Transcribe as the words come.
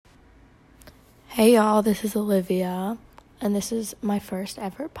Hey y'all, this is Olivia, and this is my first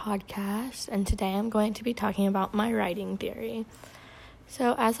ever podcast, and today I'm going to be talking about my writing theory.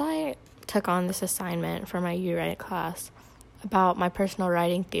 So as I took on this assignment for my U-Write class about my personal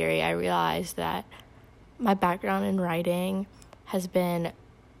writing theory, I realized that my background in writing has been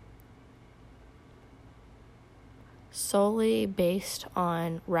solely based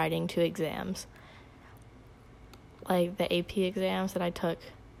on writing to exams, like the AP exams that I took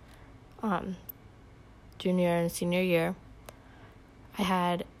junior and senior year. I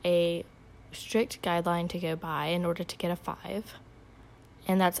had a strict guideline to go by in order to get a 5,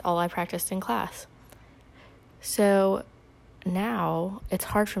 and that's all I practiced in class. So now it's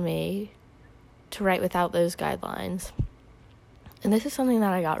hard for me to write without those guidelines. And this is something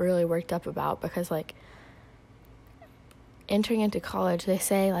that I got really worked up about because, entering into college, they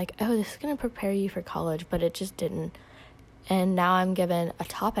say, oh, this is going to prepare you for college, but it just didn't. And now I'm given a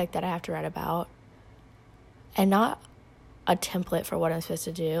topic that I have to write about and not a template for what I'm supposed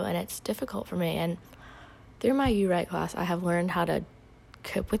to do, and it's difficult for me. And through my U-Write class, I have learned how to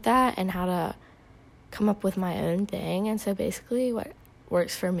cope with that and how to come up with my own thing. And so basically what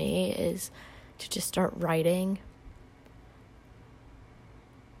works for me is to just start writing,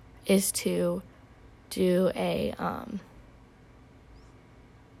 is to do a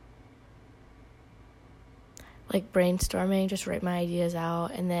brainstorming, just write my ideas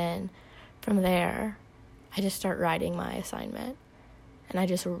out, and then from there I just start writing my assignment, and I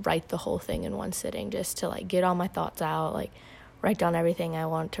just write the whole thing in one sitting just to get all my thoughts out, write down everything I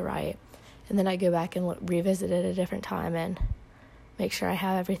want to write, and then I go back and revisit it at a different time and make sure I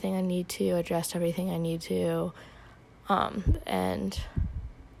have everything I need to, address everything I need to, and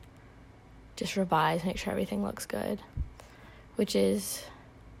just revise, make sure everything looks good, which is,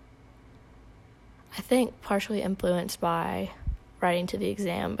 I think, partially influenced by writing to the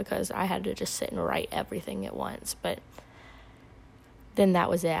exam because I had to just sit and write everything at once. But then that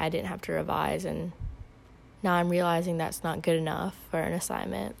was it. I didn't have to revise, and now I'm realizing that's not good enough for an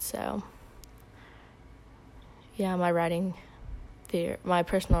assignment. So yeah, my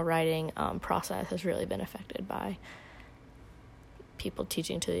personal writing process has really been affected by people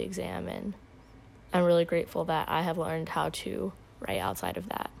teaching to the exam, and I'm really grateful that I have learned how to write outside of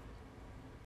that.